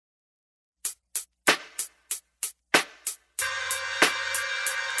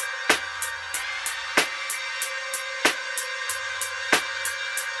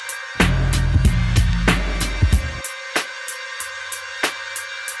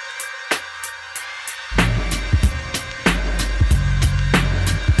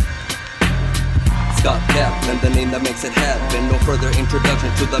Scott Kaplan, the name that makes it happen. No further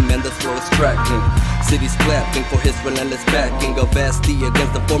introduction to the man that's floor is tracking. City's clapping for his relentless backing of SD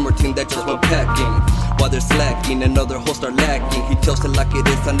against the former team that just went packing. While they're slacking and other hosts are lacking, he tells it like it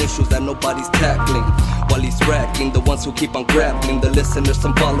is on issues that nobody's tackling. While he's racking, the ones who keep on grappling, the listeners,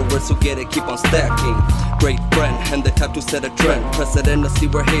 some followers who get it, keep on stacking. Great friend, and the type to set a trend. Precedent to see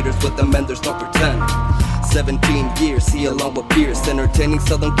where haters with them and there's no pretend. 17 years, he along with peers, entertaining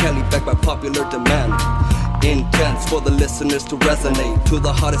Southern Cali backed by popular demand. Intense for the listeners to resonate. To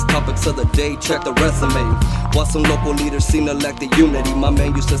the hottest topics of the day, check the resume. While some local leaders seem to lack the unity, my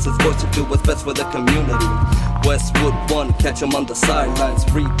man uses his voice to do what's best for the community. Westwood 1, catch him on the sidelines,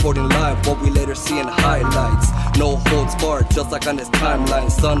 reporting live what we later see in highlights. No holds barred, just like on his timeline.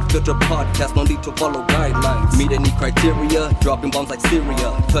 Unfiltered podcast, no need to follow guidelines. Meet any criteria, dropping bombs like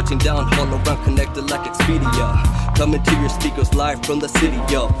Syria. Touching down, all around, connected like Expedia. Coming to your speakers live from the city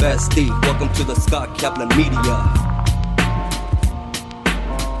of SD. Welcome to the Scott Kaplan Media.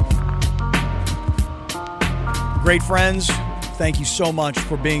 Great friends, thank you so much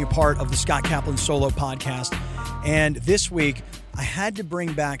for being a part of the Scott Kaplan Solo Podcast. And this week, I had to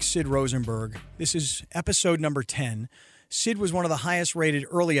bring back Sid Rosenberg. This is episode number 10. Sid was one of the highest rated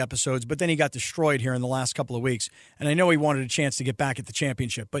early episodes, but then he got destroyed here in the last couple of weeks. And I know he wanted a chance to get back at the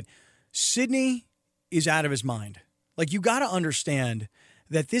championship, but Sydney is out of his mind. Like, you got to understand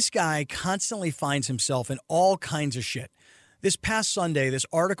that this guy constantly finds himself in all kinds of shit. This past Sunday, this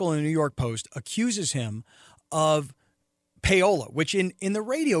article in the New York Post accuses him of payola, which in the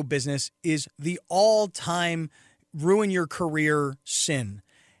radio business is the all-time ruin your career sin.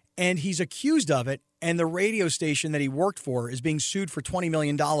 And he's accused of it, and the radio station that he worked for is being sued for $20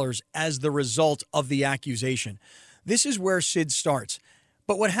 million as the result of the accusation. This is where Sid starts.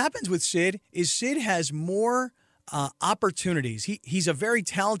 But what happens with Sid is Sid has more opportunities. He's a very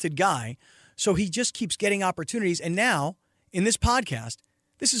talented guy, so he just keeps getting opportunities. And now, in this podcast,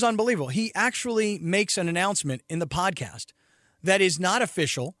 this is unbelievable. He actually makes an announcement in the podcast that is not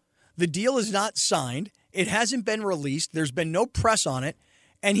official. The deal is not signed. It hasn't been released. There's been no press on it.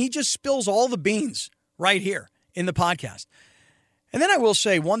 And he just spills all the beans right here in the podcast. And then I will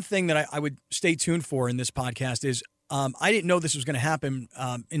say one thing that I would stay tuned for in this podcast is I didn't know this was going to happen.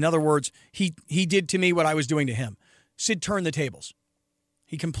 In other words, he did to me what I was doing to him. Sid turned the tables.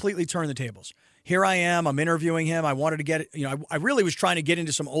 He completely turned the tables. Here I am. I'm interviewing him. I wanted to get, I really was trying to get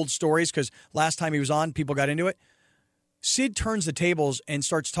into some old stories because last time he was on, people got into it. Sid turns the tables and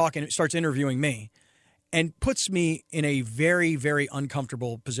starts interviewing me and puts me in a very, very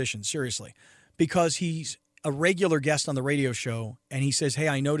uncomfortable position, seriously, because he's a regular guest on the radio show, and he says, hey,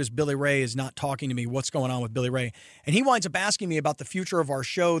 I noticed Billy Ray is not talking to me. What's going on with Billy Ray? And he winds up asking me about the future of our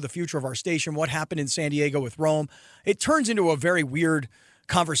show, the future of our station, what happened in San Diego with Rome. It turns into a very weird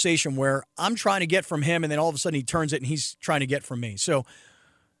conversation where I'm trying to get from him, and then all of a sudden he turns it and he's trying to get from me. So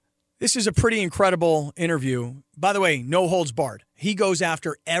this is a pretty incredible interview. By the way, no holds barred. He goes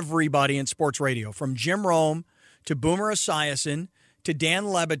after everybody in sports radio, from Jim Rome to Boomer Esiason to Dan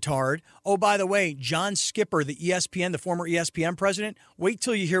Lebitard. Oh, by the way, John Skipper, the former ESPN president. Wait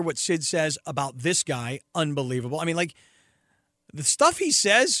till you hear what Sid says about this guy. Unbelievable. I mean, like, the stuff he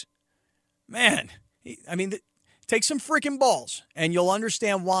says, man, take some freaking balls, and you'll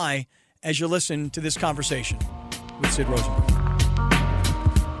understand why as you listen to this conversation with Sid Rosenberg.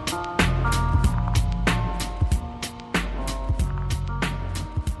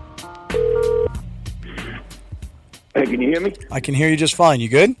 Hey, can you hear me? I can hear you just fine. You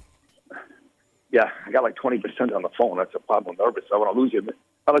good? Yeah, I got like 20% on the phone. That's a problem. I'm nervous. I want to lose you.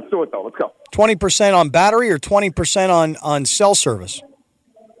 Let's do it, though. Let's go. 20% on battery or 20% on cell service?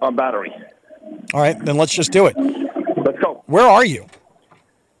 On battery. All right, then let's just do it. Let's go. Where are you?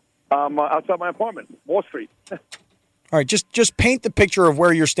 Outside my apartment, Wall Street. All right, just paint the picture of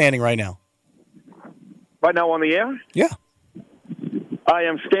where you're standing right now. Right now on the air? Yeah. I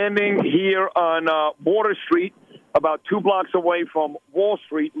am standing here on Water Street, about 2 blocks away from Wall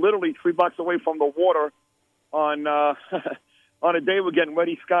Street, literally 3 blocks away from the water, on on a day we're getting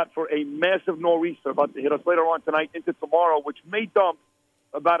ready, Scott, for a massive nor'easter about to hit us later on tonight into tomorrow, which may dump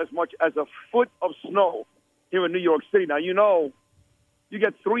about as much as a foot of snow here in New York City. Now, you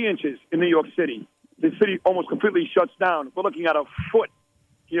get 3 inches in New York City. The city almost completely shuts down. We're looking at a foot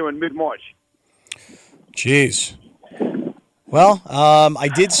here in mid-March. Jeez. Well, I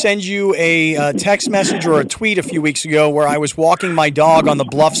did send you a text message or a tweet a few weeks ago where I was walking my dog on the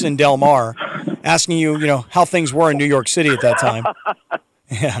bluffs in Del Mar, asking you, how things were in New York City at that time.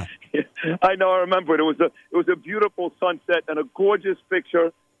 Yeah. I know. I remember it. It was a beautiful sunset and a gorgeous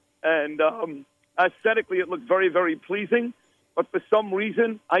picture, and aesthetically it looked very, very pleasing. But for some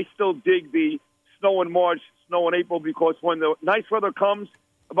reason, I still dig the snow in March, snow in April, because when the nice weather comes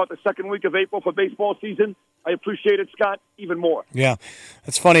about the second week of April for baseball season, I appreciate it, Scott, even more. Yeah,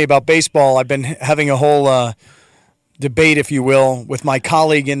 that's funny about baseball. I've been having a whole debate, if you will, with my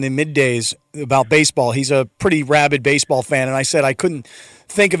colleague in the middays about baseball. He's a pretty rabid baseball fan, and I said I couldn't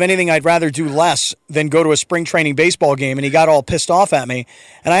think of anything I'd rather do less than go to a spring training baseball game, and he got all pissed off at me.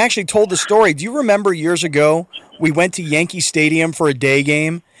 And I actually told the story. Do you remember years ago we went to Yankee Stadium for a day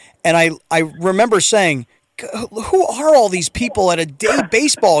game, and I remember saying, who are all these people at a day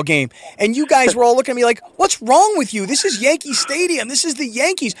baseball game? And you guys were all looking at me like, what's wrong with you? This is Yankee Stadium. This is the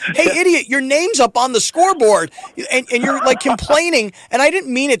Yankees. Hey, idiot, your name's up on the scoreboard. And you're like complaining. And I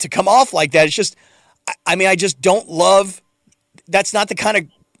didn't mean it to come off like that. It's just, I just don't love, that's not the kind of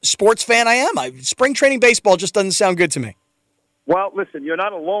sports fan I am. Spring training baseball just doesn't sound good to me. Well, listen, you're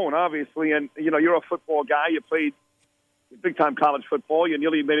not alone, obviously. And, you're a football guy. You played big-time college football. You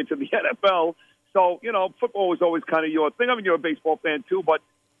nearly made it to the NFL. So, football was always kind of your thing. I mean, you're a baseball fan, too, but,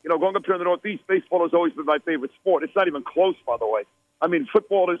 growing up here in the Northeast, baseball has always been my favorite sport. It's not even close, by the way. I mean,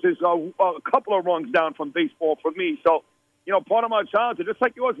 football is a couple of rungs down from baseball for me. So, part of my childhood, just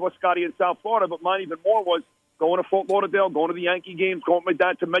like yours was, Scotty, in South Florida, but mine even more was going to Fort Lauderdale, going to the Yankee games, going with my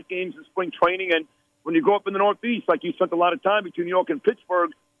dad to Met games and spring training. And when you grow up in the Northeast, like you spent a lot of time between New York and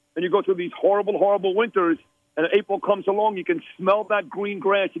Pittsburgh, and you go through these horrible, horrible winters, and April comes along, you can smell that green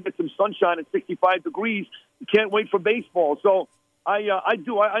grass. You get some sunshine at 65 degrees. You can't wait for baseball. So I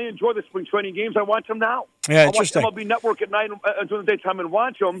enjoy the spring training games. I watch them now. Yeah, interesting. I watch MLB Network at night during the daytime and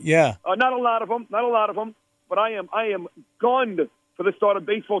watch them. Yeah. Not a lot of them. But I am gunned for the start of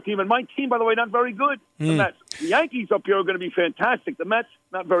baseball team. And my team, by the way, not very good. The Mets. The Yankees up here are going to be fantastic. The Mets,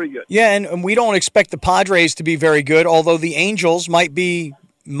 not very good. Yeah, and we don't expect the Padres to be very good, although the Angels might be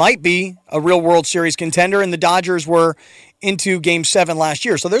a real World Series contender, and the Dodgers were into Game 7 last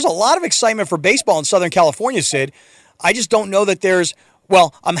year. So there's a lot of excitement for baseball in Southern California, Sid. I just don't know that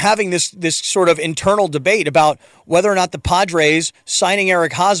I'm having this sort of internal debate about whether or not the Padres signing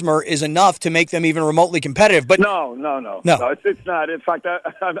Eric Hosmer is enough to make them even remotely competitive. But No, it's not. In fact,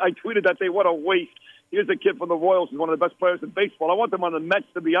 I tweeted that what a waste. Here's a kid from the Royals who's one of the best players in baseball. I want them on the Mets,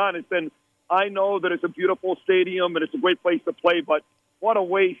 to be honest, and I know that it's a beautiful stadium and it's a great place to play, but what a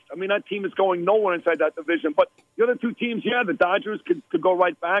waste. I mean, that team is going nowhere inside that division. But the other two teams, the Dodgers could go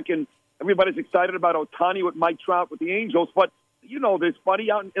right back, and everybody's excited about Ohtani with Mike Trout with the Angels. But this,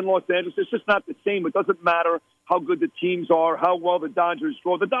 buddy, out in Los Angeles, it's just not the same. It doesn't matter how good the teams are, how well the Dodgers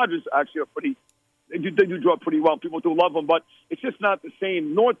draw. The Dodgers actually are they do draw pretty well. People do love them, but it's just not the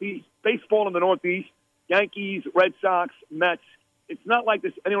same. Northeast, baseball in the Northeast, Yankees, Red Sox, Mets. It's not like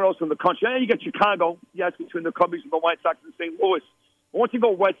this anywhere else in the country. You got Chicago, yes, between the Cubbies and the White Sox and St. Louis. Once you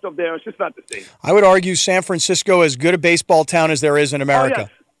go west of there, it's just not the same. I would argue San Francisco is as good a baseball town as there is in America.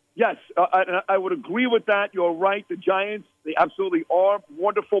 Oh, yes. I would agree with that. You're right. The Giants, they absolutely are.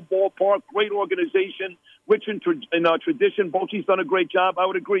 Wonderful ballpark, great organization, rich in tradition. Bochy's done a great job. I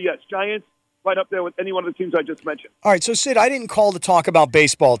would agree, yes. Giants, right up there with any one of the teams I just mentioned. All right, so Sid, I didn't call to talk about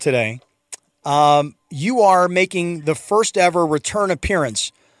baseball today. You are making the first ever return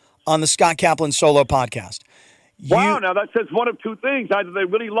appearance on the Scott Kaplan Solo Podcast. Wow, now that says one of two things. Either they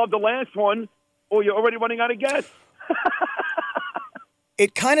really love the last one, or you're already running out of gas.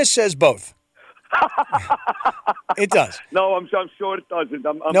 It kind of says both. It does. No, I'm sure it doesn't.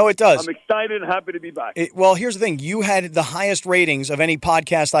 No, it does. I'm excited and happy to be back. Well, here's the thing. You had the highest ratings of any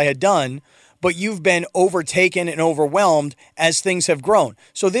podcast I had done, but you've been overtaken and overwhelmed as things have grown.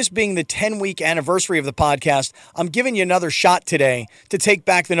 So this being the 10-week anniversary of the podcast, I'm giving you another shot today to take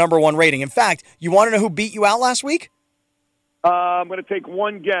back the number one rating. In fact, you want to know who beat you out last week? I'm going to take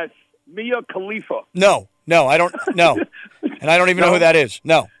one guess. Mia Khalifa. No, I don't know. And I don't even know who that is.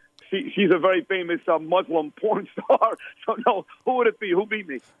 No. She's a very famous Muslim porn star. So, no, who would it be? Who beat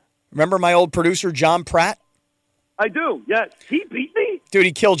me? Remember my old producer, John Pratt? I do, yes. He beat me? Dude,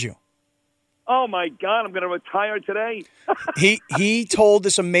 he killed you. Oh, my God, I'm going to retire today. He told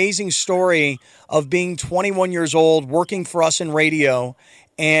this amazing story of being 21 years old, working for us in radio,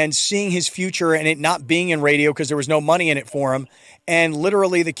 and seeing his future and it not being in radio because there was no money in it for him. And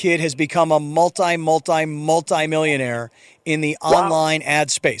literally the kid has become a multi-millionaire in the online ad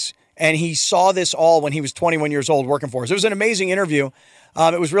space. And he saw this all when he was 21 years old working for us. It was an amazing interview.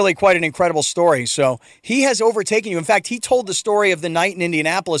 It was really quite an incredible story. So he has overtaken you. In fact, he told the story of the night in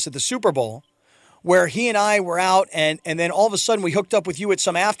Indianapolis at the Super Bowl where he and I were out and then all of a sudden we hooked up with you at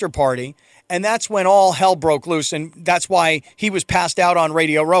some after party. And that's when all hell broke loose. And that's why he was passed out on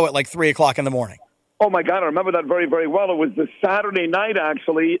Radio Row at like 3 o'clock in the morning. Oh, my God, I remember that very, very well. It was the Saturday night,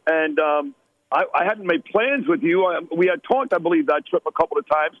 actually, and I hadn't made plans with you. We had talked, I believe, that trip a couple of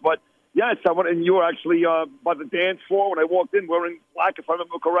times, but Yes, and you were actually by the dance floor when I walked in wearing black, if I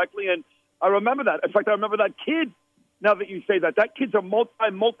remember correctly, and I remember that. In fact, I remember that kid. Now that you say that, that kid's a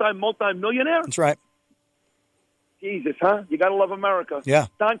multi-millionaire. That's right. Jesus, huh? You got to love America. Yeah.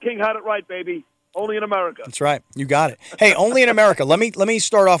 Don King had it right, baby. Only in America. That's right. You got it. Hey, only in America. Let me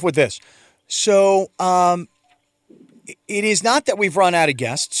start off with this. So, it is not that we've run out of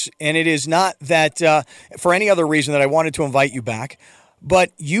guests, and it is not that for any other reason that I wanted to invite you back.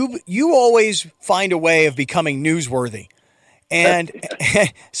 But you always find a way of becoming newsworthy. And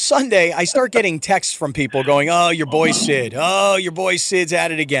Sunday, I start getting texts from people going, "Oh, your boy Sid. Oh, your boy Sid's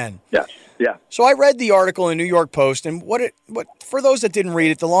at it again." Yeah, yeah. So I read the article in the New York Post, and what for those that didn't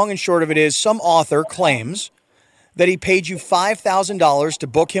read it, the long and short of it is, some author claims that he paid you $5,000 to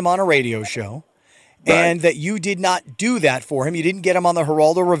book him on a radio show, right, and that you did not do that for him. You didn't get him on the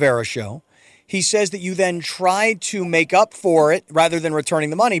Geraldo Rivera show. He says that you then tried to make up for it rather than returning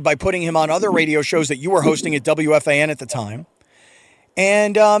the money by putting him on other radio shows that you were hosting at WFAN at the time.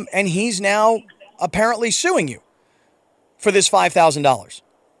 And he's now apparently suing you for this $5,000.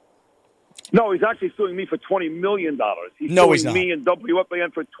 No, he's actually suing me for $20 million. He's suing me and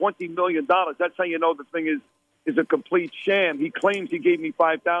WFAN for $20 million. That's how you know the thing is a complete sham. He claims he gave me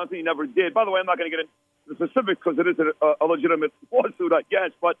 $5,000. He never did. By the way, I'm not going to get into the specifics because it is a legitimate lawsuit, I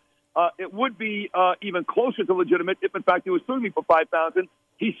guess. But it would be even closer to legitimate if, in fact, he was suing me for $5,000.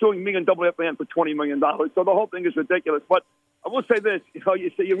 He's suing me and WFAN for $20 million. So the whole thing is ridiculous. But I will say this: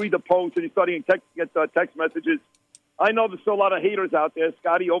 you say you read the post and you're starting to get text messages. I know there's still a lot of haters out there,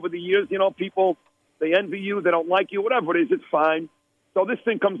 Scotty. Over the years, people, they envy you, they don't like you, whatever it is, it's fine. So this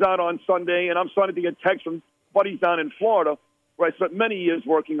thing comes out on Sunday, and I'm starting to get texts from buddies down in Florida, where I spent many years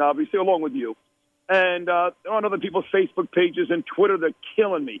working, obviously, along with you. And they're on other people's Facebook pages and Twitter. They're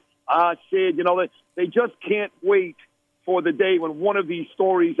killing me. Sid, they just can't wait for the day when one of these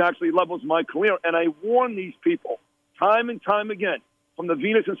stories actually levels my career. And I warn these people time and time again, from the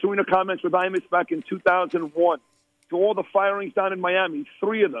Venus and Serena comments with Imus back in 2001 to all the firings down in Miami,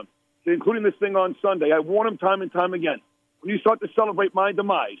 3 of them, including this thing on Sunday. I warn them time and time again. When you start to celebrate my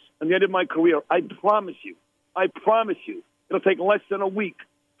demise and the end of my career, I promise you, it'll take less than a week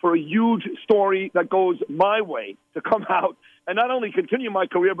for a huge story that goes my way to come out and not only continue my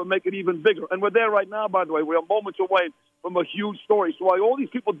career, but make it even bigger. And we're there right now, by the way. We are moments away from a huge story. So while all these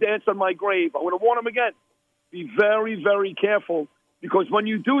people dance on my grave, I want to warn them again, be very, very careful, because when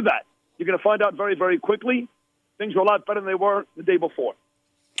you do that, you're going to find out very, very quickly things are a lot better than they were the day before.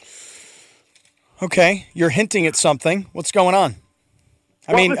 Okay, you're hinting at something. What's going on?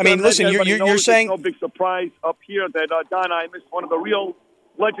 I mean, listen. You're saying no big surprise up here that Don Imus, one of the real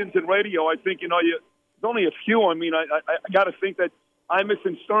legends in radio. I think there's only a few. I mean, I got to think that Imus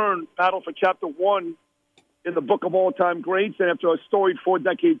and Stern battled for Chapter 1 in the Book of All-Time Greats, and after a storied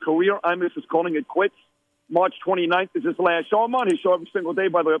 4-decade career, Imus is calling it quits. March 29th is his last show. I'm on his show every single day,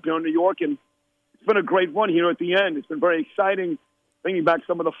 by the way, up here in New York, and it's been a great run here at the end. It's been very exciting, bringing back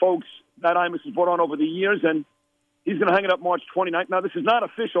some of the folks that Imus has brought on over the years, and he's going to hang it up March 29th. Now, this is not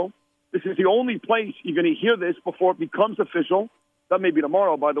official. This is the only place you're going to hear this before it becomes official. That may be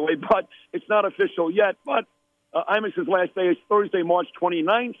tomorrow, by the way, but it's not official yet. But Imus' last day is Thursday, March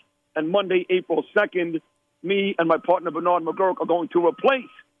 29th, and Monday, April 2nd. Me and my partner, Bernard McGurk, are going to replace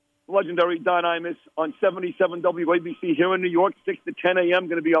legendary Don Imus on 77 WABC here in New York, 6 to 10 a.m.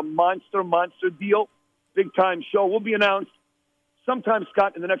 Going to be a monster deal, big-time show. Will be announced sometime,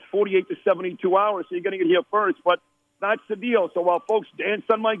 Scott, in the next 48 to 72 hours, so you're getting it here first. But that's the deal. So while folks dance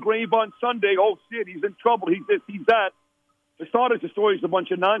on my grave on Sunday, oh, Sid, he's in trouble, he's this, he's that. For starters, the story is a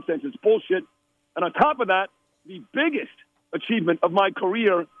bunch of nonsense. It's bullshit. And on top of that, the biggest achievement of my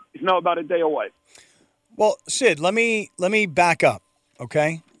career is now about a day away. Well, Sid, let me back up,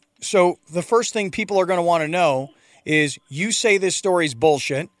 okay? So the first thing people are going to want to know is you say this story's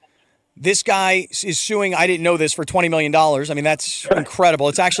bullshit. This guy is suing, I didn't know this, for $20 million. I mean, that's incredible.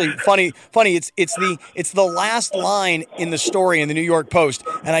 It's actually funny. It's the last line in the story in the New York Post,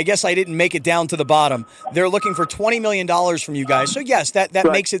 and I guess I didn't make it down to the bottom. They're looking for $20 million from you guys. So, yes, that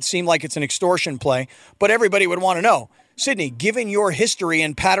right. Makes it seem like it's an extortion play, but everybody would want to know. Sidney, given your history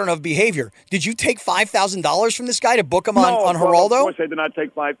and pattern of behavior, did you take $5,000 from this guy to book him on Geraldo? Of course I did not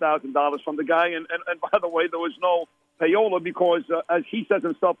take $5,000 from the guy. And by the way, there was no payola because, as he says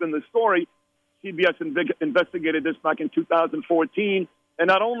himself in the story, CBS investigated this back in 2014. And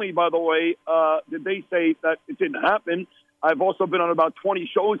not only, by the way, did they say that it didn't happen, I've also been on about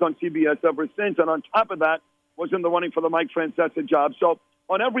 20 shows on CBS ever since. And on top of that, was in the running for the Mike Francesa job. So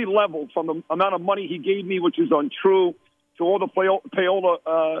on every level, from the amount of money he gave me, which is untrue, to all the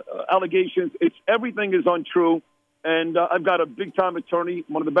payola allegations, everything is untrue. And I've got a big-time attorney,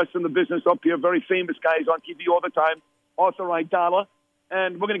 one of the best in the business up here, very famous guy. He's on TV all the time, Arthur Aidala.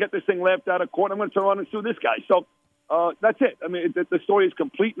 And we're going to get this thing laughed out of court. I'm going to turn around and sue this guy. So that's it. I mean, the story is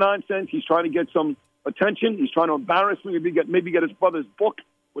complete nonsense. He's trying to get some attention. He's trying to embarrass me. Maybe get his brother's book,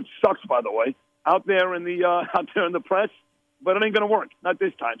 which sucks, by the way, out there in the press. But it ain't going to work, not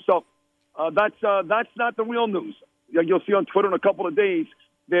this time. So that's not the real news. You'll see on Twitter in a couple of days,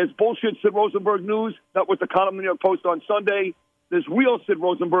 there's bullshit Sid Rosenberg news. That was the column in the New York Post on Sunday. There's real Sid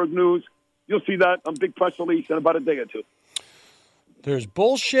Rosenberg news. You'll see that on big press release in about a day or two. There's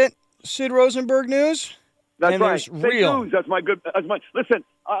bullshit Sid Rosenberg news. That's and right. There's Fake real news. Listen.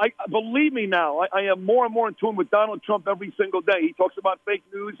 I believe me now. I am more and more in tune with Donald Trump every single day. He talks about fake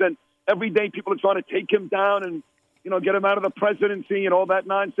news, and every day people are trying to take him down and get him out of the presidency and all that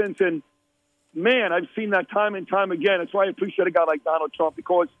nonsense. And man, I've seen that time and time again. That's why I appreciate a guy like Donald Trump,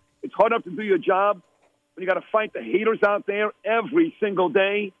 because it's hard enough to do your job when you got to fight the haters out there every single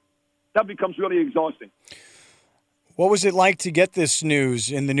day. That becomes really exhausting. What was it like to get this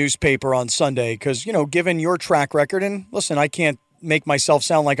news in the newspaper on Sunday? Because, given your track record, and listen, I can't make myself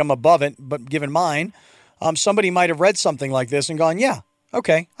sound like I'm above it, but given mine, somebody might have read something like this and gone, yeah,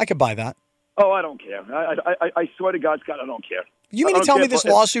 okay, I could buy that. Oh, I don't care. I swear to God, Scott, I don't care. You mean to tell me this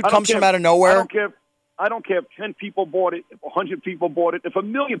lawsuit comes from out of nowhere? I don't care if 10 people bought it, if 100 people bought it, if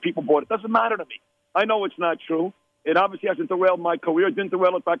 1 million people bought it. It doesn't matter to me. I know it's not true. It obviously hasn't derailed my career. It didn't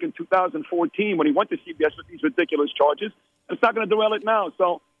derail it back in 2014 when he went to CBS with these ridiculous charges. It's not going to derail it now.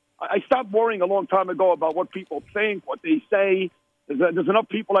 So I stopped worrying a long time ago about what people think, what they say. There's enough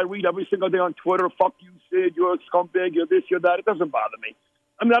people I read every single day on Twitter, fuck you, Sid, you're a scumbag, you're this, you're that. It doesn't bother me.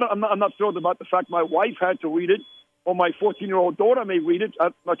 I'm not thrilled about the fact my wife had to read it, or my 14-year-old daughter may read it.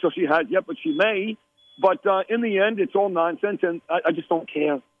 I'm not sure she has yet, but she may. But in the end, it's all nonsense, and I just don't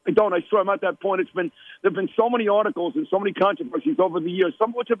care. I don't. I swear I'm at that point. There have been so many articles and so many controversies over the years,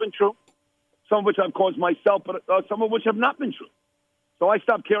 some of which have been true, some of which I've caused myself, but some of which have not been true. So I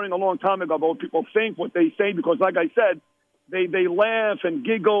stopped caring a long time ago about what people think, what they say, because like I said, they laugh and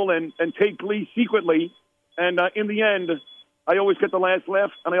giggle and take glee secretly, and in the end, I always get the last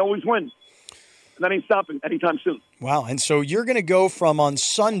laugh, and I always win. And that ain't stopping anytime soon. Wow, and so you're going to go from on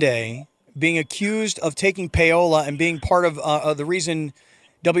Sunday being accused of taking payola and being part of the reason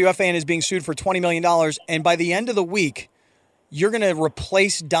WFAN is being sued for $20 million, and by the end of the week, you're going to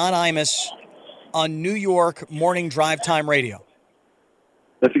replace Don Imus on New York morning drive time radio.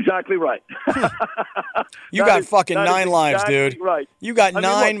 That's exactly right. You got fucking 9 lives, dude. Right. You got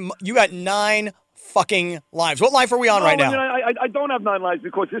nine fucking lives. What life are we on right now? I don't have 9 lives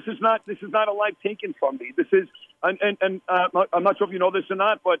because this is not a life taken from me. This is, and I'm not sure if you know this or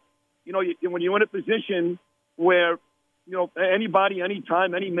not, but when you're in a position where anybody,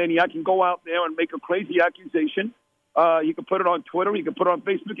 anytime, any maniac can go out there and make a crazy accusation. You can put it on Twitter. You can put it on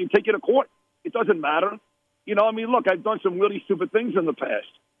Facebook. You can take it to court. It doesn't matter. Look, I've done some really stupid things in the past.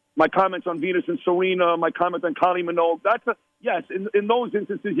 My comments on Venus and Serena, my comments on Kylie Minogue, yes, in those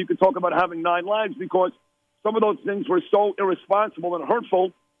instances you could talk about having 9 lives because some of those things were so irresponsible and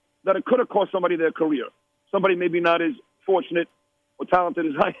hurtful that it could have cost somebody their career. Somebody maybe not as fortunate or talented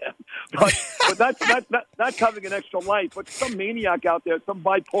as I am. But that's having an extra life. But some maniac out there, some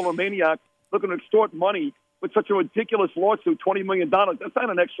bipolar maniac looking to extort money with such a ridiculous lawsuit, $20 million, that's not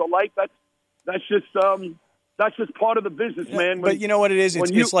an extra life. That's just part of the business, man. But you know what it is?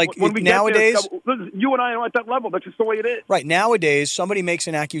 It's like nowadays. You and I are at that level. That's just the way it is. Right. Nowadays, somebody makes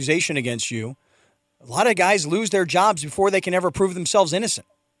an accusation against you. A lot of guys lose their jobs before they can ever prove themselves innocent.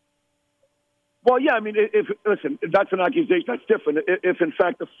 Well, yeah, I mean, if that's an accusation, that's different. If in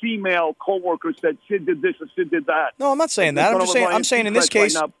fact, a female coworker said Sid did this or Sid did that. No, I'm not saying that. I'm saying in this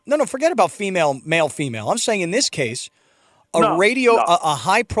case, no, forget about male, female. I'm saying in this case, a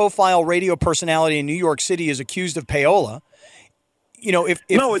high-profile radio personality in New York City is accused of payola. Listen,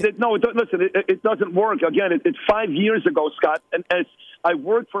 it doesn't work. Again, it's 5 years ago, Scott, and as I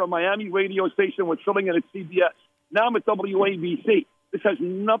worked for a Miami radio station, was filling in at CBS. Now I'm at WABC. This has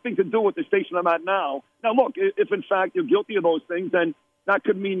nothing to do with the station I'm at now. Now, look, if in fact you're guilty of those things, then that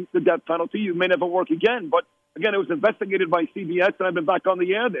could mean the death penalty. You may never work again. But, again, it was investigated by CBS, and I've been back on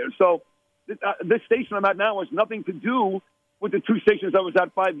the air there. So this station I'm at now has nothing to do with the 2 stations I was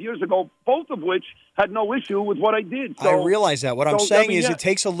at 5 years ago, both of which had no issue with what I did. So, I realize that. What I'm saying is it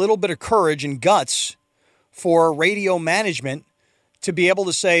takes a little bit of courage and guts for radio management to be able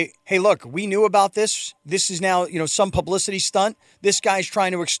to say, hey, look, we knew about this. This is now, some publicity stunt. This guy's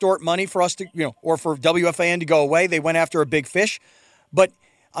trying to extort money for us to, or for WFAN to go away. They went after a big fish. But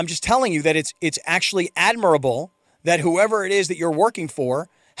I'm just telling you that it's actually admirable that whoever it is that you're working for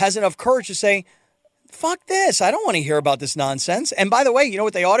has enough courage to say, fuck this. I don't want to hear about this nonsense. And by the way, you know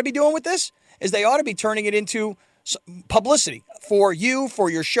what they ought to be doing with this? Is they ought to be turning it into publicity for you, for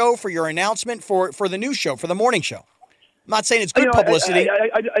your show, for your announcement, for the news show, for the morning show. I'm not saying it's good publicity.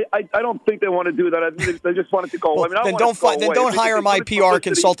 I don't think they want to do that. I think they just want it to go away. Well, then don't hire my PR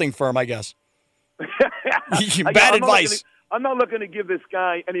consulting firm, I guess. Bad advice. I'm not looking to give this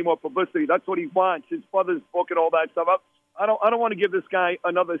guy any more publicity. That's what he wants. His father's book and all that stuff. I don't want to give this guy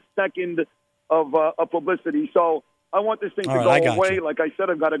another second of publicity. So I want this thing to go away. Like I said,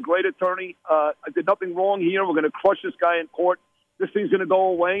 I've got a great attorney. I did nothing wrong here. We're going to crush this guy in court. This thing's going to go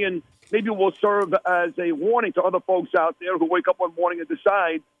away, and maybe we'll serve as a warning to other folks out there who wake up one morning and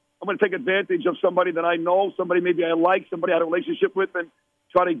decide, I'm going to take advantage of somebody that I know, somebody maybe I like, somebody I had a relationship with, and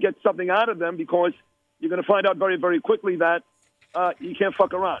try to get something out of them, because you're going to find out very, very quickly that you can't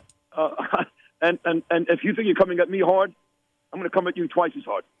fuck around. And if you think you're coming at me hard, I'm going to come at you twice as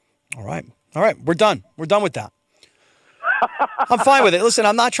hard. All right. We're done. We're done with that. I'm fine with it. Listen,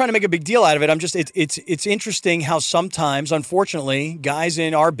 I'm not trying to make a big deal out of it. I'm just, it's interesting how sometimes, unfortunately, guys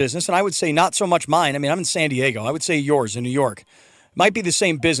in our business, and I would say not so much mine. I mean, I'm in San Diego. I would say yours in New York. Might be the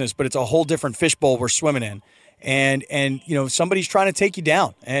same business, but it's a whole different fishbowl we're swimming in. And you know, somebody's trying to take you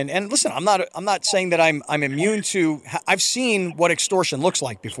down. And listen, I'm not saying that I'm immune to. I've seen what extortion looks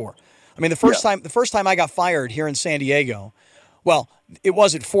like before. I mean, the first time I got fired here in San Diego, well, it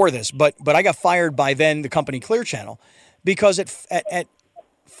wasn't for this, but I got fired by then the company Clear Channel, because at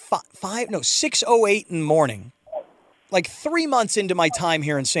 6:08 in the morning, like 3 months into my time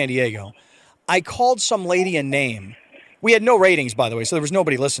here in San Diego, I called some lady a name. We had no ratings, by the way, so there was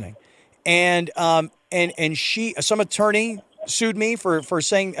nobody listening. And some attorney sued me for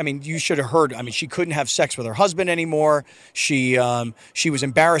saying, I mean, you should have heard. I mean, she couldn't have sex with her husband anymore. She was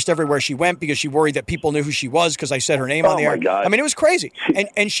embarrassed everywhere she went because she worried that people knew who she was because I said her name on the air. God. I mean, it was crazy.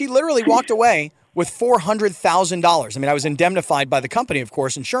 And she literally walked away with $400,000. I mean, I was indemnified by the company, of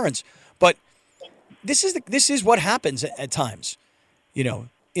course, insurance. But this is what happens at times, you know,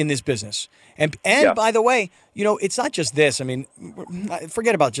 in this business. And by the way, you know, it's not just this. I mean,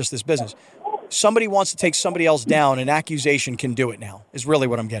 forget about just this business. Somebody wants to take somebody else down, an accusation can do it now, is really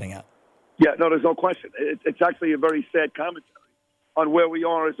what I'm getting at. Yeah, no, there's no question. It's actually a very sad commentary on where we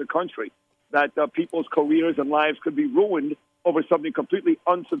are as a country, that people's careers and lives could be ruined over something completely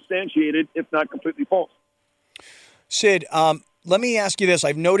unsubstantiated, if not completely false. Sid, let me ask you this.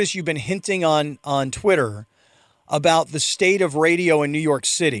 I've noticed you've been hinting on Twitter about the state of radio in New York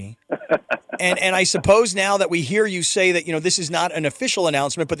City. And I suppose now that we hear you say that, you know, this is not an official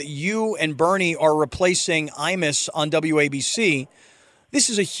announcement, but that you and Bernie are replacing Imus on WABC,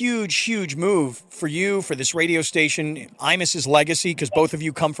 this is a huge, huge move for you, for this radio station, Imus's legacy, because both of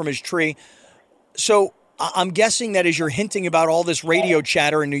you come from his tree. So I'm guessing that as you're hinting about all this radio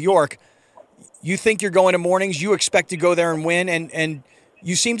chatter in New York, you think you're going to mornings, you expect to go there and win, and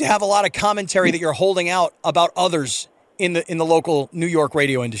you seem to have a lot of commentary that you're holding out about others in the local New York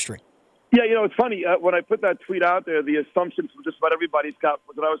radio industry. Yeah, you know, it's funny. When I put that tweet out there, the assumption from just about everybody, Scott,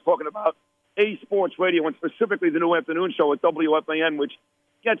 was that I was talking about A Sports Radio, and specifically the new afternoon show at WFAN, which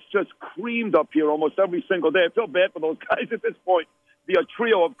gets just creamed up here almost every single day. I feel bad for those guys at this point. The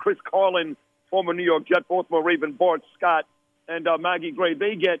trio of Chris Carlin, former New York Jet, Baltimore Raven, Bart Scott, and Maggie Gray,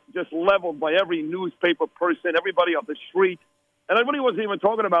 they get just leveled by every newspaper person, everybody off the street. And I really wasn't even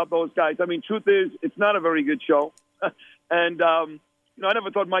talking about those guys. I mean, truth is, it's not a very good show. And, you know, I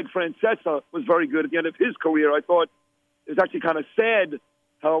never thought Mike Francesa was very good at the end of his career. I thought it was actually kind of sad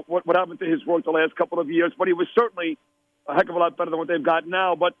how what happened to his work the last couple of years. But he was certainly a heck of a lot better than what they've got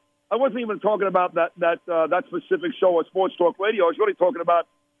now. But I wasn't even talking about that specific show at Sports Talk Radio. I was really talking about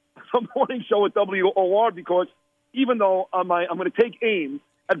the morning show at WOR, because even though I'm going to take aim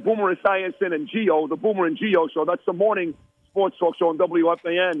at Boomer Esiason and Geo, the Boomer and Geo show, that's the morning sports talk show on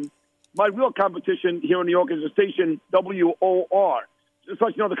WFAN. My real competition here in New York is the station WOR. Just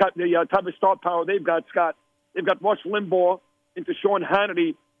like, you know, the type of star power they've got, Scott. They've got Rush Limbaugh into Sean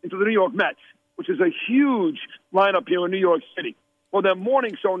Hannity into the New York Mets, which is a huge lineup here in New York City. Well, their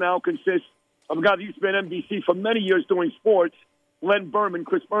morning show now consists of a guy that used to be on NBC for many years doing sports, Len Berman,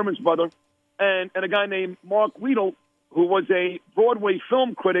 Chris Berman's brother, and a guy named Mark Weedle, who was a Broadway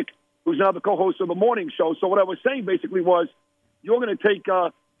film critic, who's now the co-host of the morning show. So what I was saying basically was, you're going to take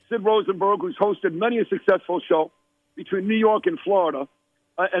Sid Rosenberg, who's hosted many a successful show between New York and Florida,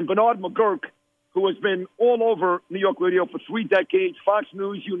 and Bernard McGurk, who has been all over New York radio for 3 decades, Fox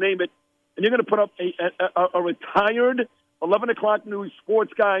News, you name it, and you're going to put up a retired 11 o'clock news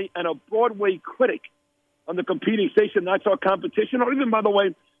sports guy and a Broadway critic on the competing station. That's our competition. Or even, by the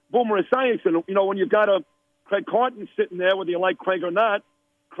way, Boomer Esiason, you know, when you've got a Craig Carton sitting there, whether you like Craig or not,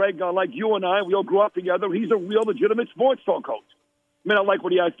 Craig, like you and I, we all grew up together. He's a real legitimate sports talk host. I mean, I like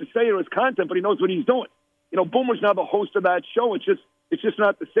what he has to say or his content, but he knows what he's doing. Boomer's now the host of that show. It's just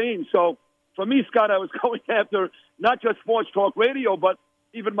not the same. So for me, Scott, I was going after not just sports talk radio, but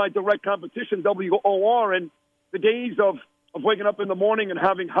even my direct competition, WOR, and the days of waking up in the morning and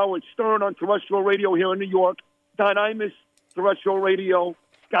having Howard Stern on terrestrial radio here in New York, Don Imus, terrestrial radio,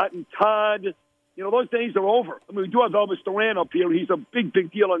 Scott and Todd. Those days are over. I mean, we do have Elvis Duran up here. He's a big,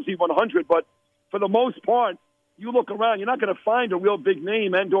 big deal on Z100. But for the most part, you look around, you're not going to find a real big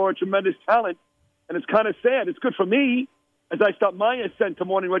name and or a tremendous talent. And it's kind of sad. It's good for me as I start my ascent to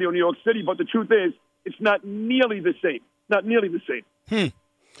morning radio in New York City. But the truth is, it's not nearly the same. Not nearly the same.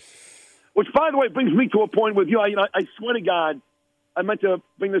 Which, by the way, brings me to a point with you. I swear to God, I meant to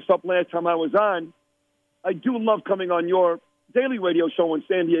bring this up last time I was on. I do love coming on your daily radio show in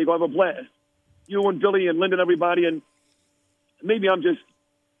San Diego. I have a blast. You and Billy and Linda and everybody, and maybe I'm just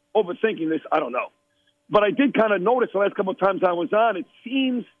overthinking this. I don't know. But I did kind of notice the last couple of times I was on, it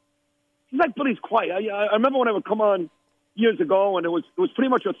seems like Billy's quiet. I remember when I would come on years ago, and it was pretty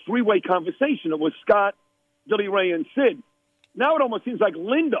much a three-way conversation. It was Scott, Billy Ray, and Sid. Now it almost seems like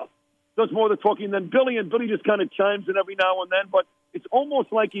Linda does more of the talking than Billy, and Billy just kind of chimes in every now and then. But it's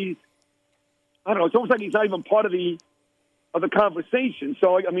almost like it's almost like he's not even part of the conversation.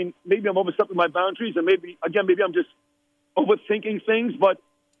 So, I mean, maybe I'm overstepping my boundaries, and maybe I'm just overthinking things, but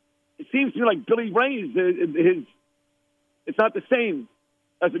it seems to me like Billy Ray it's not the same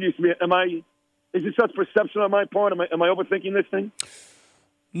as it used to be. Is this such perception on my part? Am I overthinking this thing?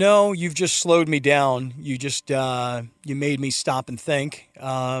 No, you've just slowed me down. You just, you made me stop and think.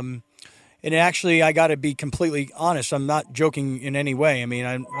 And actually, I got to be completely honest. I'm not joking in any way. I mean,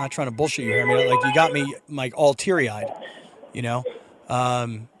 I'm not trying to bullshit you here. I mean, like, you got me like all teary-eyed.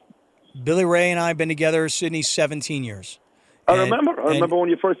 Billy Ray and I have been together, Sydney, 17 years. I remember when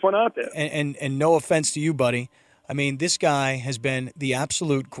you first went out there. And no offense to you, buddy. I mean, this guy has been the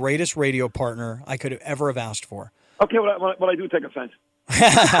absolute greatest radio partner I could have ever have asked for. Okay, well, I do take offense.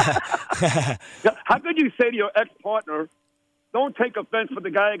 How could you say to your ex-partner, don't take offense, but the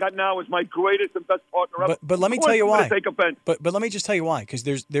guy I got now is my greatest and best partner ever? But let me tell you why. Take offense. But let me just tell you why, because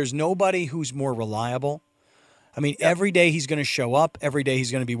there's nobody who's more reliable. I mean, every day he's going to show up. Every day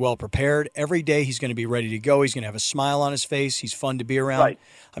he's going to be well prepared. Every day he's going to be ready to go. He's going to have a smile on his face. He's fun to be around. Right.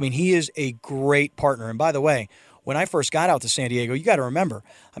 I mean, he is a great partner. And by the way, when I first got out to San Diego, you got to remember,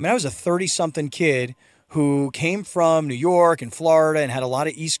 I mean, I was a 30-something kid who came from New York and Florida and had a lot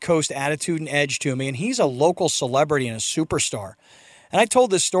of East Coast attitude and edge to me. And he's a local celebrity and a superstar. And I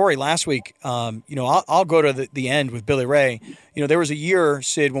told this story last week. I'll go to the end with Billy Ray. There was a year,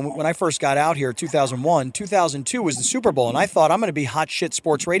 Sid, when I first got out here, 2001, 2002 was the Super Bowl. And I thought, I'm going to be hot shit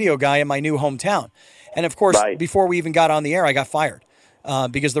sports radio guy in my new hometown. And, of course, Before we even got on the air, I got fired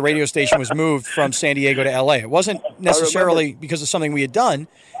because the radio station was moved from San Diego to L.A. It wasn't necessarily because of something we had done.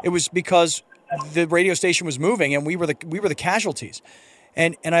 It was because the radio station was moving, and we were the casualties.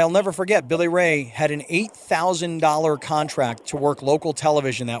 And I'll never forget, Billy Ray had an $8,000 contract to work local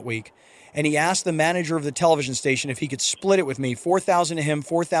television that week. And he asked the manager of the television station if he could split it with me, $4,000 to him,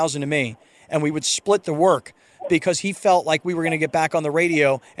 $4,000 to me. And we would split the work because he felt like we were going to get back on the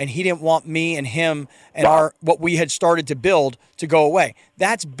radio and he didn't want me and him and what we had started to build to go away.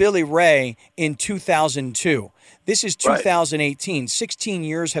 That's Billy Ray in 2002. This is 2018. 16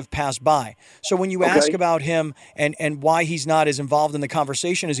 years have passed by. So when you ask about him and why he's not as involved in the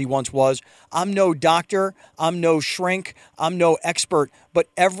conversation as he once was, I'm no doctor, I'm no shrink, I'm no expert, but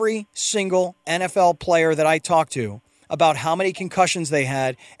every single NFL player that I talk to about how many concussions they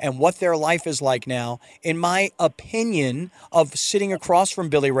had and what their life is like now, in my opinion of sitting across from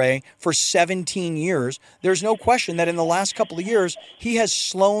Billy Ray for 17 years, there's no question that in the last couple of years, he has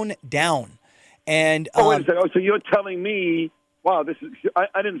slowed down. And wait a second. So you're telling me, wow,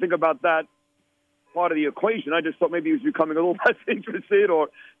 I didn't think about that part of the equation. I just thought maybe he was becoming a little less interested or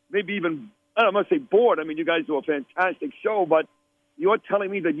maybe even, I'm going to say bored. I mean, you guys do a fantastic show, but you're telling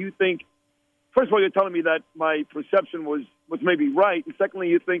me that you think, first of all, you're telling me that my perception was maybe right. And secondly,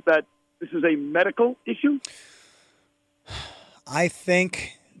 you think that this is a medical issue? I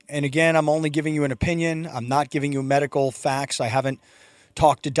think, and again, I'm only giving you an opinion. I'm not giving you medical facts. I haven't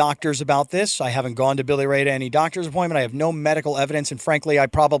talked to doctors about this. I haven't gone to Billy Ray to any doctor's appointment. I have no medical evidence. And frankly, I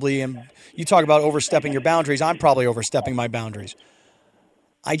probably am. You talk about overstepping your boundaries. I'm probably overstepping my boundaries.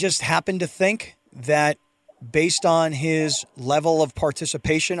 I just happen to think that based on his level of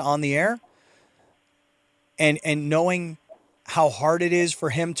participation on the air and knowing how hard it is for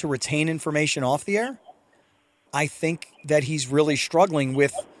him to retain information off the air, I think that he's really struggling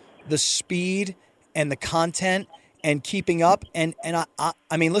with the speed and the content and keeping up. And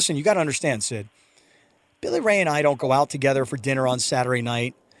I mean, listen, you got to understand, Sid. Billy Ray and I don't go out together for dinner on Saturday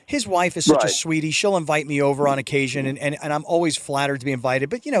night. His wife is such a sweetie. She'll invite me over on occasion, and I'm always flattered to be invited.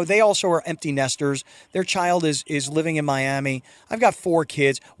 But, they also are empty nesters. Their child is living in Miami. I've got 4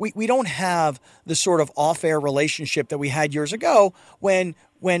 kids. We don't have the sort of off-air relationship that we had years ago when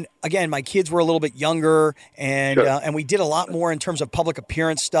again, my kids were a little bit younger, and we did a lot more in terms of public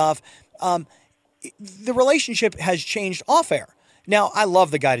appearance stuff. The relationship has changed off-air. Now, I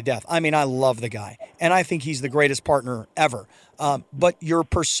love the guy to death. I mean, I love the guy, and I think he's the greatest partner ever. But your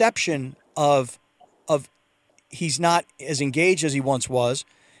perception of he's not as engaged as he once was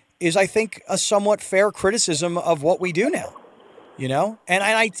is, I think, a somewhat fair criticism of what we do now. And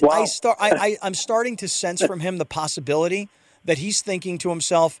I'm starting to sense from him the possibility that he's thinking to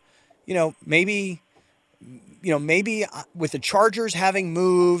himself, maybe with the Chargers having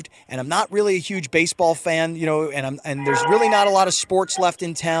moved, and I'm not really a huge baseball fan, and there's really not a lot of sports left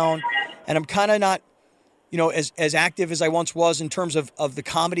in town, and I'm kind of not, as active as I once was in terms of the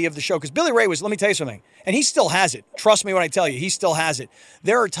comedy of the show. Because Billy Ray let me tell you something, and he still has it. Trust me when I tell you, he still has it.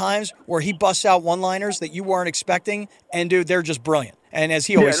 There are times where he busts out one-liners that you weren't expecting, and dude, they're just brilliant. And as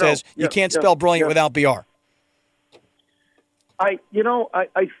he always says, you can't spell brilliant without BR. I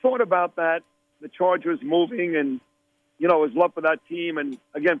thought about that. The Chargers moving and, his love for that team. And,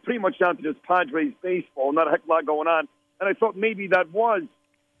 again, pretty much down to just Padres baseball, not a heck of a lot going on. And I thought maybe that was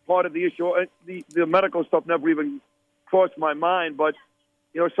part of the issue. The medical stuff never even crossed my mind. But,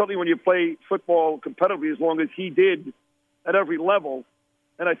 certainly when you play football competitively, as long as he did at every level,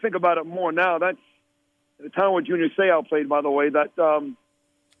 and I think about it more now, that's the time where Junior Seau played, by the way, that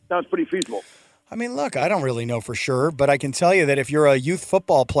sounds pretty feasible. I mean, look, I don't really know for sure, but I can tell you that if you're a youth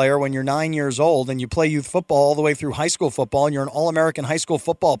football player when you're 9 years old and you play youth football all the way through high school football, and you're an All-American high school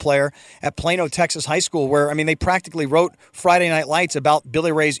football player at Plano, Texas High School, where, they practically wrote Friday Night Lights about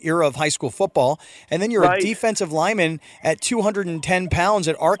Billy Ray's era of high school football, and then you're a defensive lineman at 210 pounds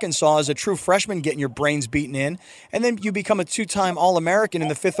at Arkansas as a true freshman getting your brains beaten in, and then you become a 2-time All-American in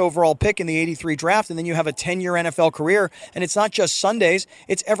the 5th overall pick in the 83 draft, and then you have a 10-year NFL career, and it's not just Sundays,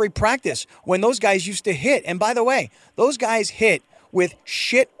 it's every practice. When those guys used to hit, and by the way, those guys hit with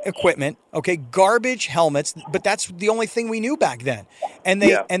shit equipment, garbage helmets, but that's the only thing we knew back then. And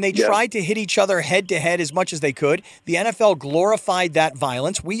they tried to hit each other head to head as much as they could. The NFL glorified that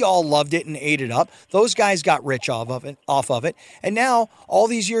violence. We all loved it and ate it up. Those guys got rich off of it. And now, all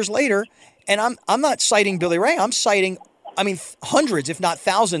these years later, and I'm not citing Billy Ray, I'm citing, hundreds, if not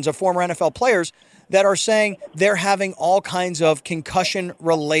thousands of former NFL players that are saying they're having all kinds of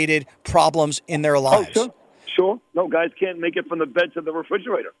concussion-related problems in their lives. Oh, sure. No, guys can't make it from the bed to the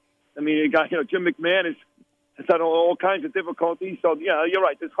refrigerator. You got, Jim McMahon has had all kinds of difficulties. So, yeah, you're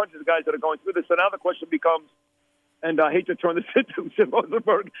right. There's hundreds of guys that are going through this. So now the question becomes, and I hate to turn this into Sid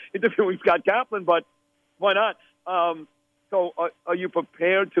Rosenberg interviewing Scott Kaplan, but why not? So are you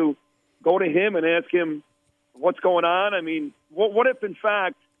prepared to go to him and ask him what's going on? What if, in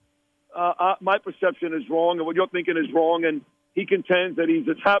fact, my perception is wrong and what you're thinking is wrong, and he contends that he's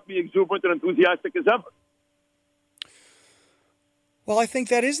as happy, exuberant, and enthusiastic as ever? Well, I think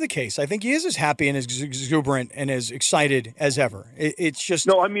that is the case. I think he is as happy and as exuberant and as excited as ever. It's just...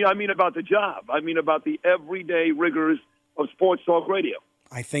 No, I mean about the job. I mean about the everyday rigors of sports talk radio.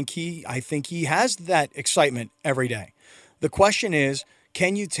 I think he has that excitement every day. The question is,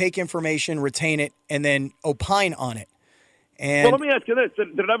 can you take information, retain it, and then opine on it? And well, let me ask you this: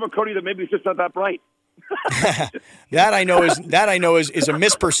 did it ever occur to you that maybe it's just not that bright? That I know is a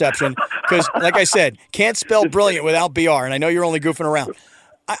misperception because, like I said, can't spell brilliant without BR, and I know you're only goofing around.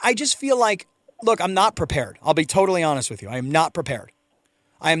 I just feel like, look, I'm not prepared. I'll be totally honest with you. I am not prepared.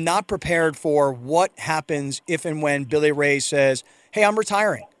 I am not prepared for what happens if and when Billy Ray says, hey, I'm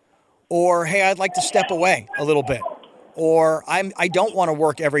retiring, or hey, I'd like to step away a little bit, or I don't want to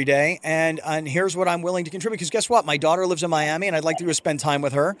work every day, and here's what I'm willing to contribute. Because guess what? My daughter lives in Miami, and I'd like to go spend time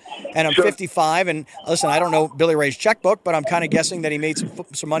with her. And I'm 55, and listen, I don't know Billy Ray's checkbook, but I'm kind of guessing that he made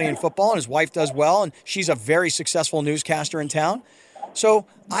some money in football, and his wife does well, and she's a very successful newscaster in town. So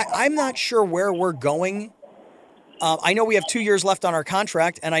I'm not sure where we're going. I know we have 2 years left on our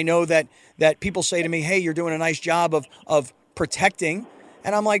contract, and I know that people say to me, hey, you're doing a nice job of protecting.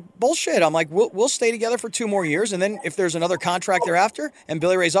 And I'm like, bullshit. I'm like, we'll stay together for 2 more years, and then if there's another contract thereafter and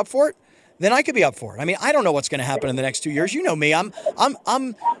Billy Ray's up for it, then I could be up for it. I don't know what's going to happen in the next 2 years. You know me.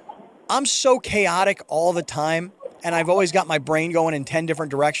 I'm so chaotic all the time, and I've always got my brain going in 10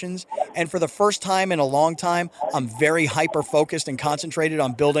 different directions. And for the first time in a long time, I'm very hyper-focused and concentrated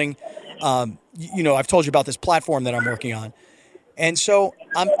on building, I've told you about this platform that I'm working on. And so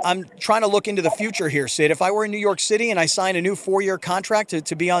I'm trying to look into the future here, Sid. If I were in New York City and I signed a new 4-year contract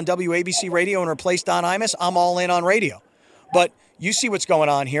to be on WABC radio and replace Don Imus, I'm all in on radio. But you see what's going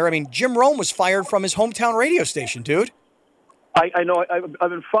on here. I mean, Jim Rome was fired from his hometown radio station, dude. I know. I've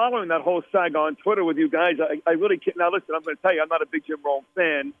been following that whole saga on Twitter with you guys. I really can't. Now, listen, I'm going to tell you, I'm not a big Jim Rome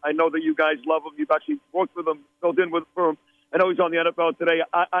fan. I know that you guys love him. You've actually worked with him, filled in with him. I know he's on the NFL today.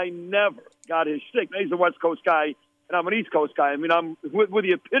 I never got his shtick. Now, he's a West Coast guy, and I'm an East Coast guy. I mean, I'm with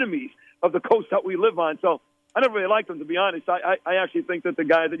the epitomes of the coast that we live on. So I never really liked him, to be honest. I actually think that the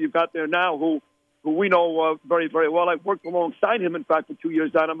guy that you've got there now, who we know very, very well, I've worked alongside him, in fact, for 2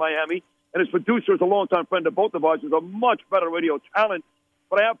 years down in Miami. And his producer is a longtime friend of both of ours. He's a much better radio talent.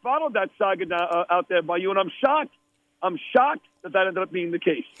 But I have followed that saga now, out there by you, and I'm shocked. I'm shocked that ended up being the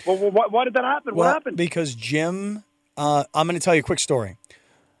case. Well, why did that happen? What happened? Because Jim, I'm going to tell you a quick story.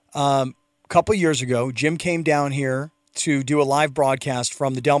 A couple years ago, Jim came down here to do a live broadcast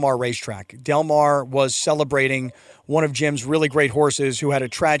from the Del Mar racetrack. Del Mar was celebrating one of Jim's really great horses who had a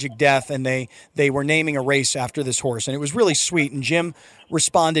tragic death, and they were naming a race after this horse, and it was really sweet. And Jim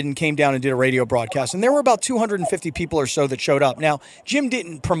responded and came down and did a radio broadcast, and there were about 250 people or so that showed up. Now, Jim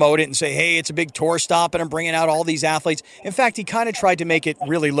didn't promote it and say, hey, it's a big tour stop, and I'm bringing out all these athletes. In fact, he kind of tried to make it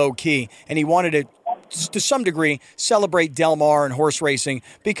really low-key, and he wanted to some degree, celebrate Del Mar and horse racing,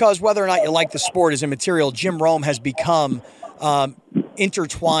 because whether or not you like the sport is immaterial. Jim Rome has become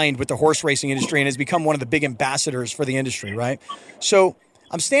intertwined with the horse racing industry and has become one of the big ambassadors for the industry, right? So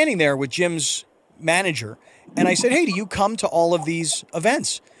I'm standing there with Jim's manager, and I said, hey, do you come to all of these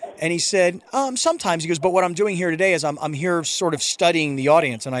events? And he said, sometimes. He goes, but what I'm doing here today is I'm here sort of studying the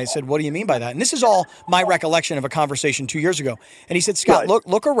audience. And I said, what do you mean by that? And this is all my recollection of a conversation 2 years ago. And he said, Scott,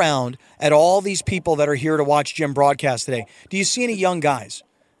 look around at all these people that are here to watch Jim broadcast today. Do you see any young guys,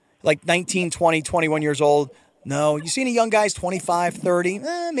 like 19, 20, 21 years old? No. You see any young guys, 25, 30?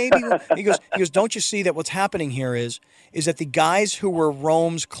 Maybe. He goes, don't you see that what's happening here is that the guys who were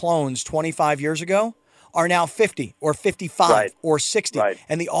Rome's clones 25 years ago are now 50 or 55 or 60.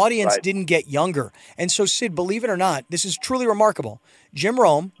 And the audience didn't get younger. And so, Sid, believe it or not, this is truly remarkable. Jim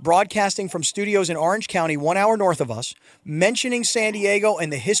Rome, broadcasting from studios in Orange County, 1 hour north of us, mentioning San Diego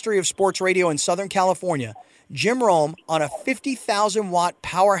and the history of sports radio in Southern California. Jim Rome on a 50,000-watt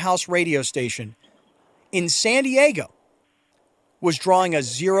powerhouse radio station in San Diego was drawing a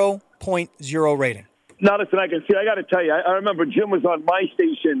 0.0 rating. Now, listen, I got to tell you, I remember Jim was on my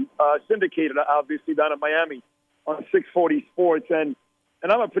station, syndicated, obviously, down in Miami on 640 Sports. And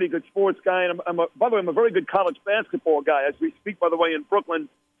I'm a pretty good sports guy. And by the way, I'm a very good college basketball guy. As we speak, by the way, in Brooklyn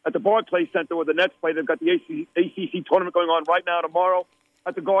at the Barclays Center where the Nets play, they've got the ACC tournament going on right now tomorrow.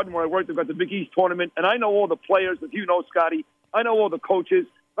 At the Garden where I work, they've got the Big East tournament. And I know all the players, as you know, Scotty. I know all the coaches.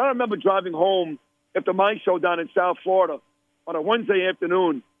 I remember driving home after my show down in South Florida on a Wednesday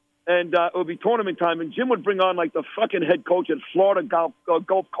afternoon. And it would be tournament time, and Jim would bring on, like, the fucking head coach at Florida Gulf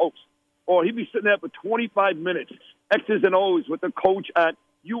Coast. Or he'd be sitting there for 25 minutes, X's and O's with the coach at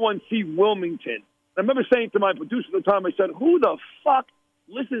UNC Wilmington. I remember saying to my producer at the time, I said, who the fuck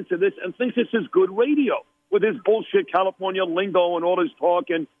listens to this and thinks this is good radio with his bullshit California lingo and all this talk?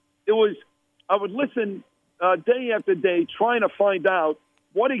 And I would listen day after day trying to find out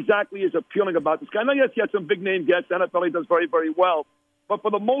what exactly is appealing about this guy. I know, yes, he had some big-name guests. NFL, he does very, very well. But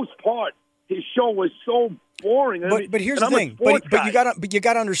for the most part, his show was so boring. But here's the thing. But you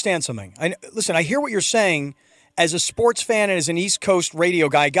got to understand something. Listen, I hear what you're saying. As a sports fan and as an East Coast radio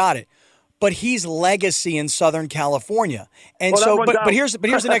guy, I got it. But he's legacy in Southern California, and but here's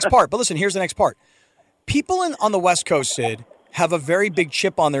the next part. But listen, here's the next part. People on the West Coast, Sid, have a very big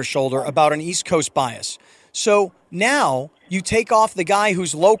chip on their shoulder about an East Coast bias. So now you take off the guy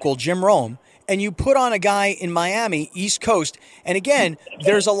who's local, Jim Rome, and you put on a guy in Miami, East Coast. And again,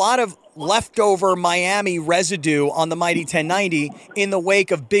 there's a lot of leftover Miami residue on the Mighty 1090 in the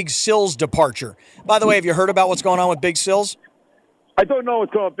wake of Big Sil's departure. By the way, have you heard about what's going on with Big Sil's? I don't know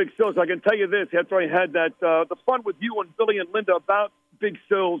what's going on with Big Sil's. I can tell you this. After I had that, the fun with you and Billy and Linda about Big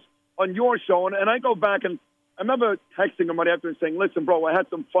Sil's on your show, and I go back and I remember texting him right after and saying, listen, bro, I had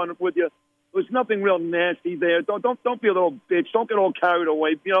some fun with you. There was nothing real nasty there. Don't be a little bitch. Don't get all carried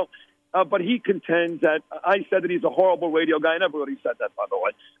away, you know. But he contends that I said that he's a horrible radio guy. I never really said that, by the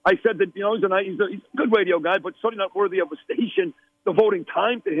way. I said that, you know, he's a good radio guy, but certainly not worthy of a station devoting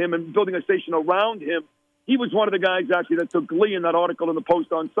time to him and building a station around him. He was one of the guys, actually, that took glee in that article in the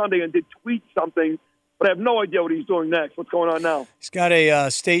Post on Sunday and did tweet something, but I have no idea what he's doing next. What's going on now? He's got a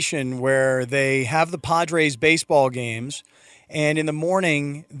station where they have the Padres baseball games, and in the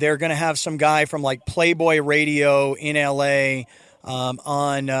morning they're going to have some guy from, like, Playboy Radio in L.A.,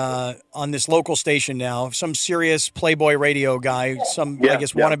 on this local station now, some serious Playboy radio guy,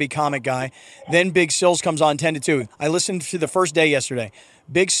 wannabe comic guy. Then Big Sills comes on 10 to 2. I listened to the first day yesterday.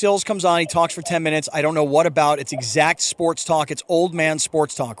 Big Sills comes on. He talks for 10 minutes. I don't know what about. It's exact sports talk. It's old man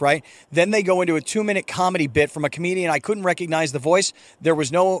sports talk, right? Then they go into a 2-minute comedy bit from a comedian. I couldn't recognize the voice. There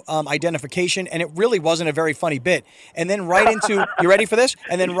was no identification, and it really wasn't a very funny bit. And then right into, you ready for this?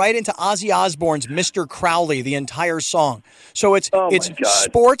 And then right into Ozzy Osbourne's Mr. Crowley, the entire song. So it's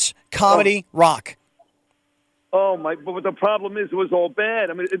sports, comedy, rock. Oh, but the problem is it was all bad.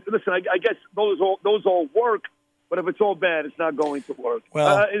 I mean, listen, I guess those all work. But if it's all bad, it's not going to work.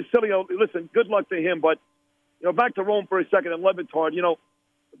 Well, Sileo, listen, good luck to him. But, back to Rome for a second and Le Batard.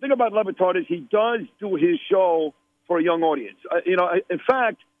 The thing about Le Batard is he does do his show for a young audience. In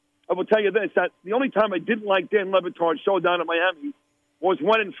fact, I will tell you this, that the only time I didn't like Dan Le Batard's show down in Miami was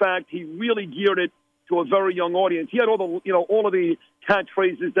when, in fact, he really geared it to a very young audience. He had all of the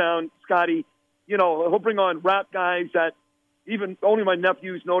catchphrases down, Scotty. He'll bring on rap guys that even only my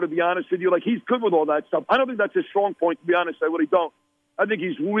nephews know, to be honest with you. Like, he's good with all that stuff. I don't think that's his strong point, to be honest. I really don't. I think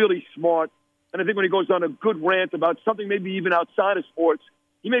he's really smart. And I think when he goes on a good rant about something maybe even outside of sports,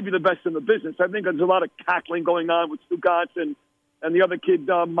 he may be the best in the business. I think there's a lot of cackling going on with Stu Gatz and the other kid,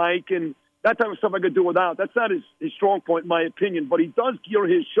 Mike, and that type of stuff I could do without. That's not his strong point, in my opinion. But he does gear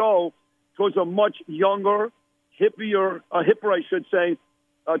his show towards a much younger, hipper, I should say,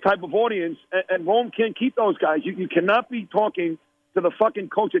 type of audience, and Rome can't keep those guys. You cannot be talking to the fucking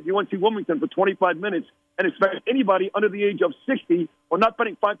coach at UNC Wilmington for 25 minutes and expect anybody under the age of 60 or not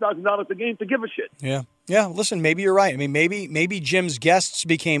betting $5,000 a game to give a shit. Yeah. Listen, maybe you're right. I mean, maybe Jim's guests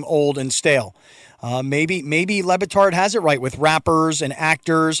became old and stale. Maybe Le Batard has it right with rappers and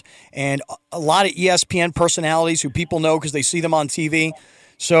actors and a lot of ESPN personalities who people know because they see them on TV.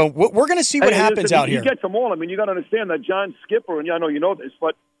 So we're going to see what happens out here. He gets them all. I mean, you got to understand that John Skipper, and I know you know this,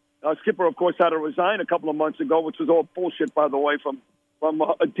 but Skipper, of course, had to resign a couple of months ago, which was all bullshit, by the way, from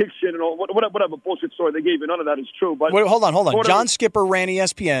addiction and all whatever bullshit story they gave you. None of that is true. But wait, hold on. John Skipper ran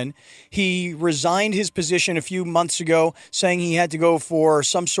ESPN. He resigned his position a few months ago, saying he had to go for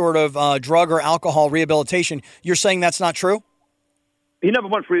some sort of drug or alcohol rehabilitation. You're saying that's not true? He never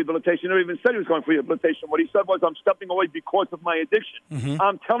went for rehabilitation. He never even said he was going for rehabilitation. What he said was, I'm stepping away because of my addiction. Mm-hmm.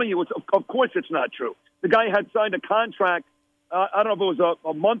 I'm telling you, of course it's not true. The guy had signed a contract, I don't know if it was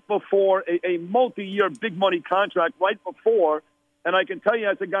a month before, a multi-year big money contract right before, and I can tell you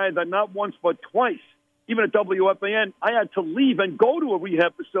as a guy that not once but twice, even at WFAN, I had to leave and go to a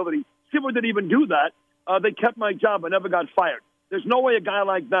rehab facility. Skipper didn't even do that. They kept my job. I never got fired. There's no way a guy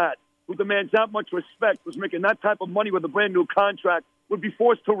like that, who demands that much respect, was making that type of money with a brand-new contract, would be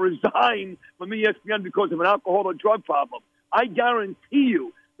forced to resign from ESPN because of an alcohol or drug problem. I guarantee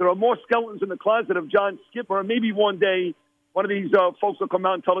you there are more skeletons in the closet of John Skipper, and maybe one day one of these folks will come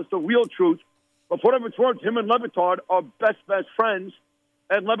out and tell us the real truth. But for whatever it's worth, him and Le Batard are best friends.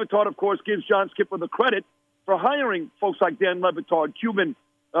 And Le Batard, of course, gives John Skipper the credit for hiring folks like Dan Le Batard, Cuban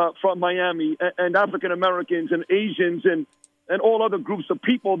from Miami, and African-Americans and Asians and all other groups of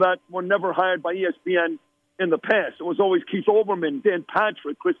people that were never hired by ESPN in the past. It was always Keith Olbermann, Dan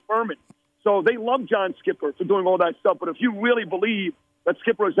Patrick, Chris Berman. So they love John Skipper for doing all that stuff. But if you really believe that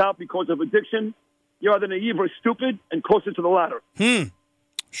Skipper is out because of addiction, you're either naive or stupid and closer to the latter.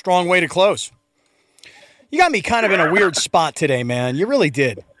 Strong way to close. You got me kind of in a weird spot today, man. You really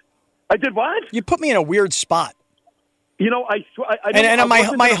did. I did what? You put me in a weird spot.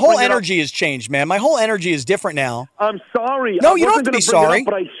 My whole energy has changed, man. My whole energy is different now. I'm sorry. No, you don't have to be sorry.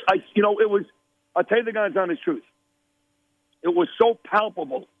 But it was. I'll tell you the guy's honest truth. It was so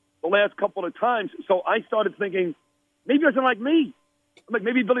palpable the last couple of times. So I started thinking, maybe he doesn't like me. I'm like,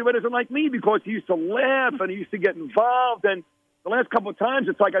 maybe Billy Ray doesn't like me because he used to laugh and he used to get involved. And the last couple of times,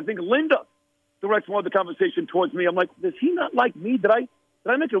 it's like I think Linda directs more of the conversation towards me. I'm like, does he not like me? Did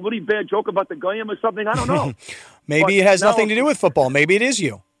I make a really bad joke about the Goyim or something? I don't know. Maybe it has nothing to do with football. Maybe it is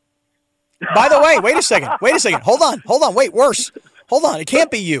you. By the way, wait a second. Hold on. Wait, worse. Hold on. It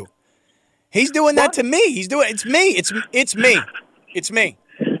can't be you. He's doing that to me. It's me.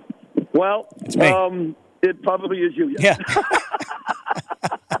 Well, it's me. It probably is you. Yeah.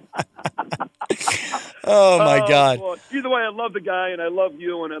 Oh, my God. Well, either way, I love the guy, and I love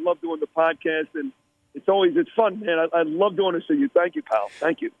you, and I love doing the podcast, and it's fun, man. I love doing this to you. Thank you, pal.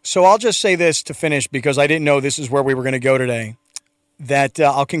 Thank you. So I'll just say this to finish, because I didn't know this is where we were going to go today, that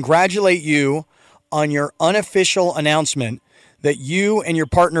I'll congratulate you on your unofficial announcement that you and your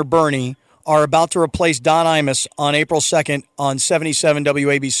partner, Bernie, are about to replace Don Imus on April 2nd on 77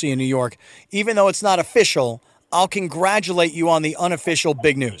 WABC in New York. Even though it's not official, I'll congratulate you on the unofficial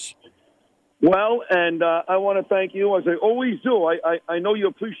big news. Well, and I want to thank you, as I always do. I know you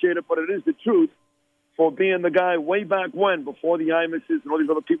appreciate it, but it is the truth, for being the guy way back when, before the Imuses and all these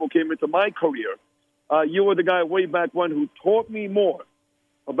other people came into my career. You were the guy way back when who taught me more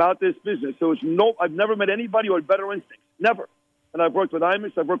about this business. I've never met anybody who had better instincts. Never. And I've worked with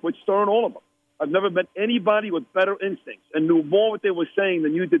Imus, I've worked with Stern, all of them. I've never met anybody with better instincts and knew more what they were saying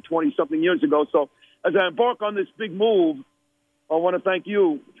than you did 20-something years ago. So as I embark on this big move, I want to thank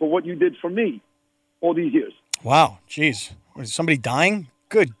you for what you did for me all these years. Wow. Jeez. Was somebody dying?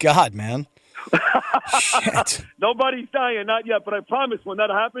 Good God, man. Shit. Nobody's dying, not yet. But I promise when that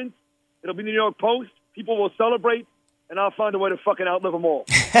happens, it'll be in the New York Post. People will celebrate, and I'll find a way to fucking outlive them all.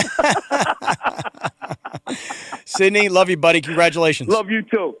 Sydney, love you, buddy. Congratulations. Love you,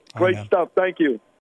 too. Great stuff. Thank you.